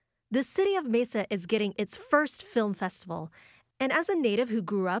The city of Mesa is getting its first film festival. And as a native who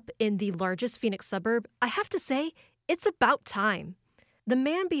grew up in the largest Phoenix suburb, I have to say, it's about time. The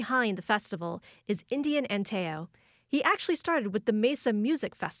man behind the festival is Indian Anteo. He actually started with the Mesa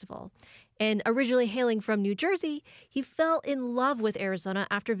Music Festival. And originally hailing from New Jersey, he fell in love with Arizona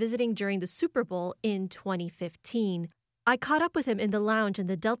after visiting during the Super Bowl in 2015. I caught up with him in the lounge in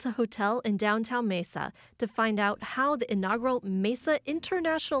the Delta Hotel in downtown Mesa to find out how the inaugural Mesa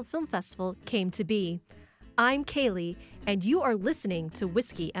International Film Festival came to be. I'm Kaylee, and you are listening to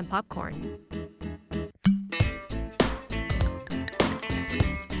Whiskey and Popcorn.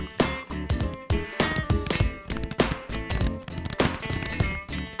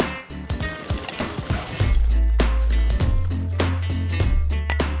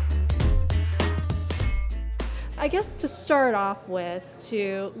 I guess to start off with,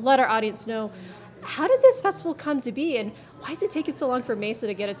 to let our audience know, how did this festival come to be, and why is it taking so long for Mesa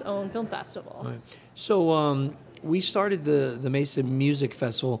to get its own film festival? Right. So we started the Mesa Music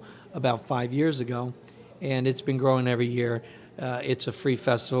Festival about 5 years ago, and it's been growing every year. It's a free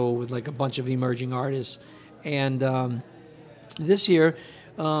festival with like a bunch of emerging artists. And this year,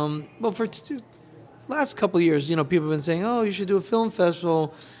 for last couple of years, people have been saying, oh, you should do a film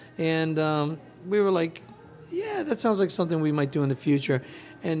festival. And we were like, yeah, that sounds like something we might do in the future.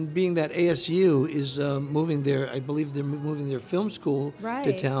 And being that ASU is moving I believe they're moving their film school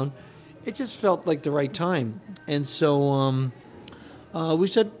to town, it just felt like the right time. And so we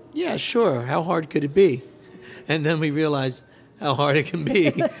said, yeah, sure, how hard could it be? And then we realized how hard it can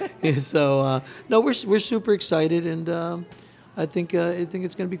be. And so, no, we're super excited, and I think it's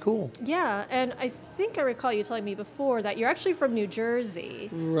going to be cool. Yeah, and I think I recall you telling me before that you're actually from New Jersey.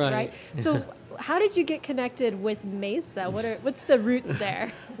 Right? So how did you get connected with Mesa? What's the roots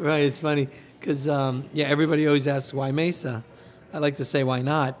there? Right, it's funny because, everybody always asks why Mesa. I like to say why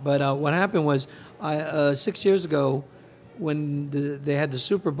not. But what happened was 6 years ago when they had the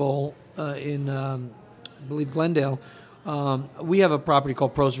Super Bowl in, I believe, Glendale, we have a property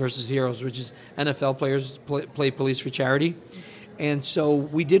called Pros vs. Heroes, which is NFL players play police for charity. And so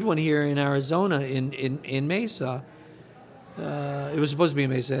we did one here in Arizona in Mesa. It was supposed to be in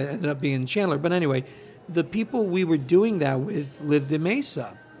Mesa. It ended up being in Chandler. But anyway, the people we were doing that with lived in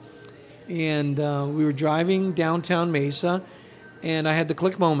Mesa. And we were driving downtown Mesa, and I had the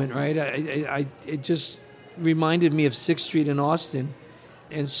click moment, right? It just reminded me of 6th Street in Austin.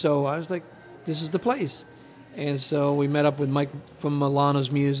 And so I was like, this is the place. And so we met up with Mike from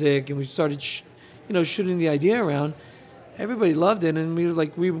Milano's Music, and we started, shooting the idea around. Everybody loved it, and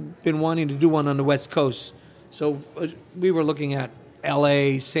we've been wanting to do one on the West Coast. So we were looking at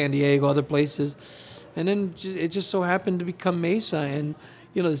L.A., San Diego, other places, and then it just so happened to become Mesa. And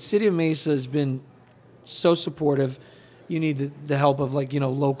the city of Mesa has been so supportive. You need the help of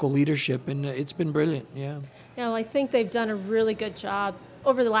local leadership, and it's been brilliant. Yeah. I think they've done a really good job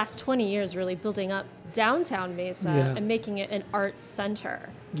over the last 20 years, really building up downtown Mesa and making it an arts center.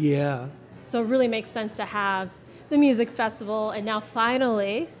 Yeah. So it really makes sense to have the music festival, and now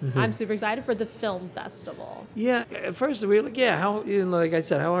finally, I'm super excited for the film festival. Yeah, at first we were like, how, like I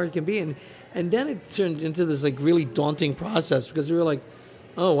said, how hard it can be, and then it turned into this really daunting process because we were like,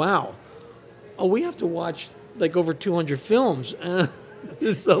 oh wow, we have to watch over 200 films.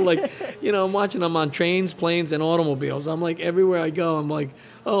 So I'm watching them on trains, planes, and automobiles. I'm like, everywhere I go, I'm like,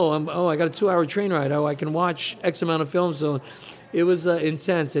 I got a 2-hour train ride. Oh, I can watch X amount of films. So it was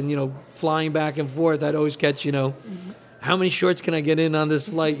intense. And, flying back and forth, I'd always catch, how many shorts can I get in on this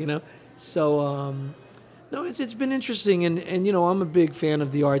flight, So, no, it's been interesting. And I'm a big fan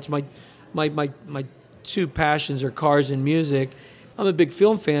of the arts. My two passions are cars and music. I'm a big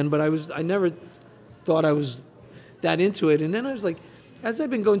film fan, but I never thought I was that into it. And then I was like, as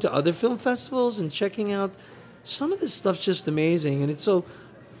I've been going to other film festivals and checking out, some of this stuff's just amazing. And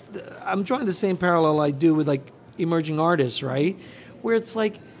I'm drawing the same parallel I do with emerging artists, right? Where it's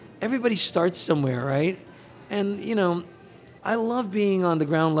everybody starts somewhere, right? And, I love being on the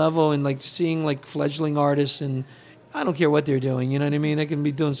ground level and seeing fledgling artists, and I don't care what they're doing, you know what I mean? They can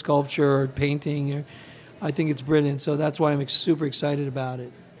be doing sculpture or painting. I think it's brilliant. So that's why I'm super excited about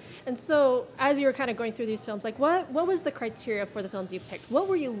it. And so, as you were kind of going through these films, what was the criteria for the films you picked? What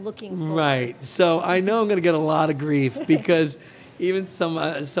were you looking for? Right. So I know I'm going to get a lot of grief because even some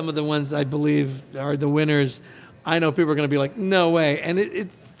of the ones I believe are the winners, I know people are going to be like, no way. And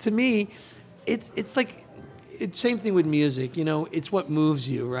to me, it's same thing with music. It's what moves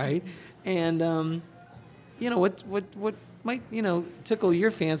you, right? And what might tickle your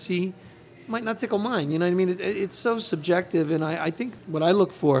fancy might not tickle mine. You know what I mean? It's so subjective, and I think what I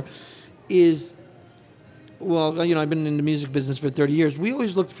look for is well, I've been in the music business for 30 years. We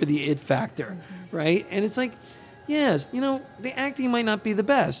always looked for the it factor, right? And it's like, yes, the acting might not be the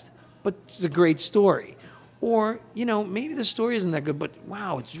best, but it's a great story. Or, maybe the story isn't that good, but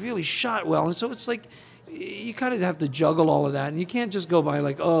wow, it's really shot well. And so it's like, you kind of have to juggle all of that. And you can't just go by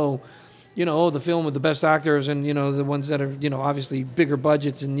like, the film with the best actors and, the ones that are, obviously bigger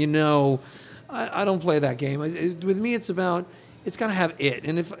budgets. And, I don't play that game. With me, it's got to have it.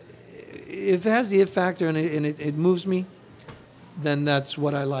 And if it has the it factor and it moves me, then that's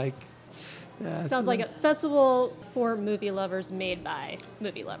what I like. Yeah, Sounds like a festival for movie lovers made by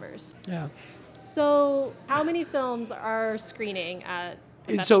movie lovers. Yeah. So how many films are screening at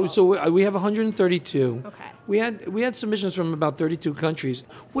the festival? So we have 132. Okay. We had submissions from about 32 countries.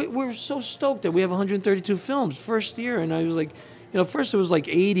 We're so stoked that we have 132 films first year, and I was like, first it was like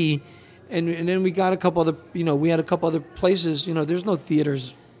 80, and then we got a couple other, we had a couple other places. There's no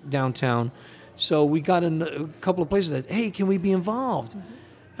theaters downtown, so we got in a couple of places that, hey, can we be involved? Mm-hmm.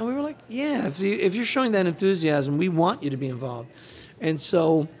 And we were like, yeah, if you're showing that enthusiasm, we want you to be involved. And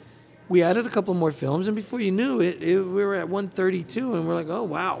so we added a couple more films, and before you knew it, we were at 132, and we're like, oh,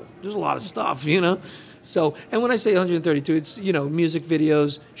 wow, there's a lot of stuff, So, and when I say 132, it's, music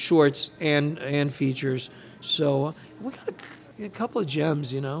videos, shorts, and features. So we got a couple of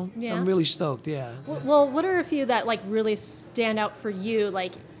gems, Yeah. I'm really stoked, yeah. Well, what are a few that, really stand out for you,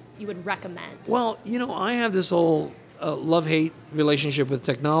 you would recommend? Well, I have this whole love-hate relationship with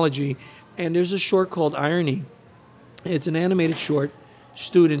technology, and there's a short called Irony. It's an animated short,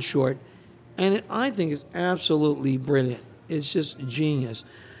 student short, and I think it's absolutely brilliant. It's just genius.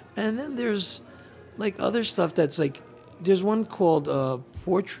 And then there's other stuff that's there's one called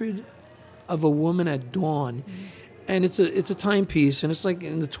Portrait of a Woman at Dawn, and it's a timepiece, and it's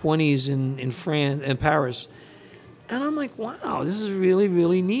in the 20s in France and Paris. And I'm like, wow, this is really,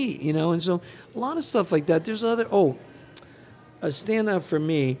 really neat, And so a lot of stuff like that. There's other a standout for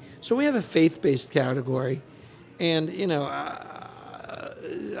me. So we have a faith-based category, and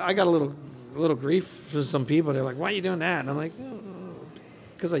I got a little grief for some people. They're like, "Why are you doing that?" And I'm like,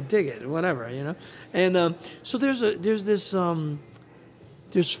 "Because I dig it, whatever, And so there's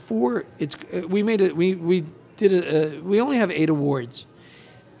four. We made it. We did it. We only have 8 awards.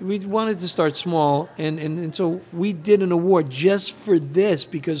 We wanted to start small, and so we did an award just for this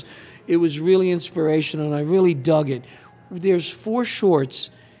because it was really inspirational, and I really dug it. There's 4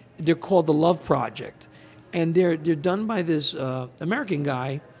 shorts. They're called The Love Project, and they're done by this American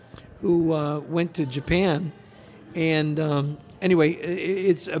guy who went to Japan. And anyway,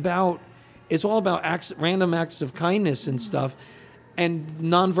 it's all about random acts of kindness and stuff, and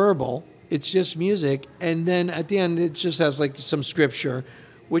nonverbal. It's just music, and then at the end, it just has some scripture,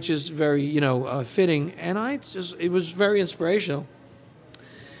 which is very fitting. And it was very inspirational.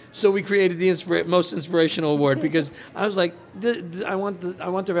 So we created the most inspirational award because I was like, I want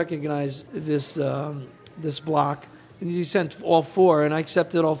to recognize this this block. And you sent all 4, and I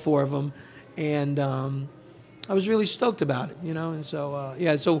accepted all 4 of them, and I was really stoked about it, And so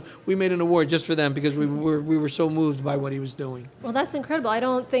so we made an award just for them because we were so moved by what he was doing. Well, that's incredible. I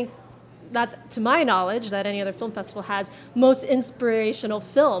don't think that, to my knowledge, that any other film festival has most inspirational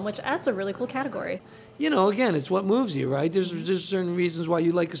film, which that's a really cool category. Again, it's what moves you, right? There's certain reasons why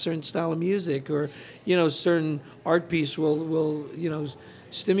you like a certain style of music, or certain art piece will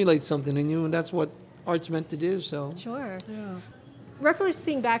stimulate something in you, and that's what art's meant to do. So sure. Yeah.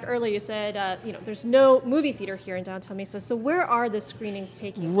 Referencing back earlier, you said there's no movie theater here in downtown Mesa. So where are the screenings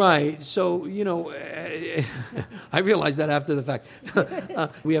taking Right. place? So I realized that after the fact.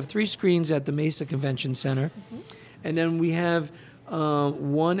 We have 3 screens at the Mesa Convention Center, and then we have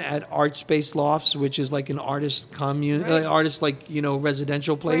one at Art Space Lofts, which is like an artist commune,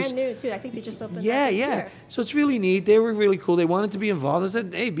 residential place. Brand new too. I think they just opened. Yeah, that this yeah. year. So it's really neat. They were really cool. They wanted to be involved. I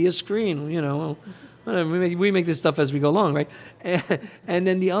said, "Hey, be a screen." We make this stuff as we go along, right? And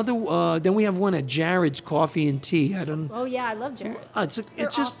then the other, then we have one at Jared's Coffee and Tea. Oh yeah, I love Jared.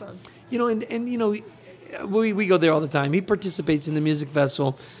 It's just awesome. We go there all the time. He participates in the music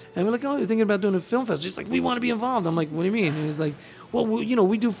festival, and we're like, "Oh, you're thinking about doing a film festival?" He's like, "We want to be involved." I'm like, "What do you mean?" And he's like, "Well,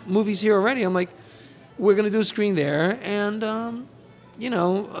 we do movies here already." I'm like, "We're going to do a screen there, and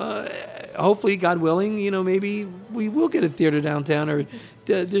hopefully, God willing, maybe we will get a theater downtown." Or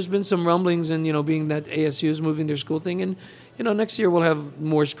there's been some rumblings, and being that ASU is moving their school thing, and next year we'll have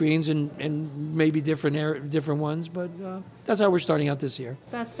more screens and maybe different ones. But that's how we're starting out this year.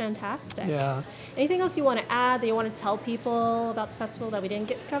 That's fantastic. Yeah. Anything else you want to add that you want to tell people about the festival that we didn't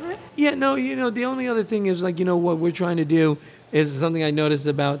get to cover? Yeah, no, the only other thing is what we're trying to do is something I noticed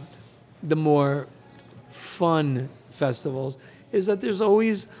about the more fun festivals is that there's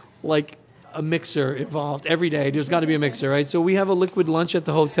always a mixer involved every day. There's got to be a mixer, right? So we have a liquid lunch at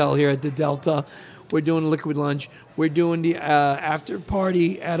the hotel here at the Delta. We're doing a liquid lunch. We're doing the after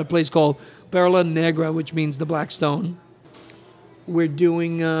party at a place called Perla Negra, which means the Black Stone. We're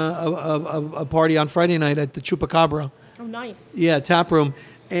doing a party on Friday night at the Chupacabra. Oh, nice. Yeah, tap room.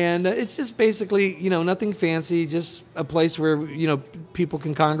 And it's just basically, nothing fancy, just a place where, people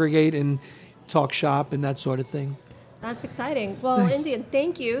can congregate and talk shop and that sort of thing. That's exciting. Well, Thanks. Indian,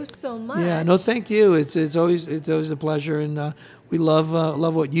 thank you so much. Yeah, no, thank you. It's always a pleasure, and we love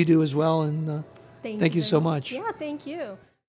what you do as well. And thank you so much. Yeah, thank you.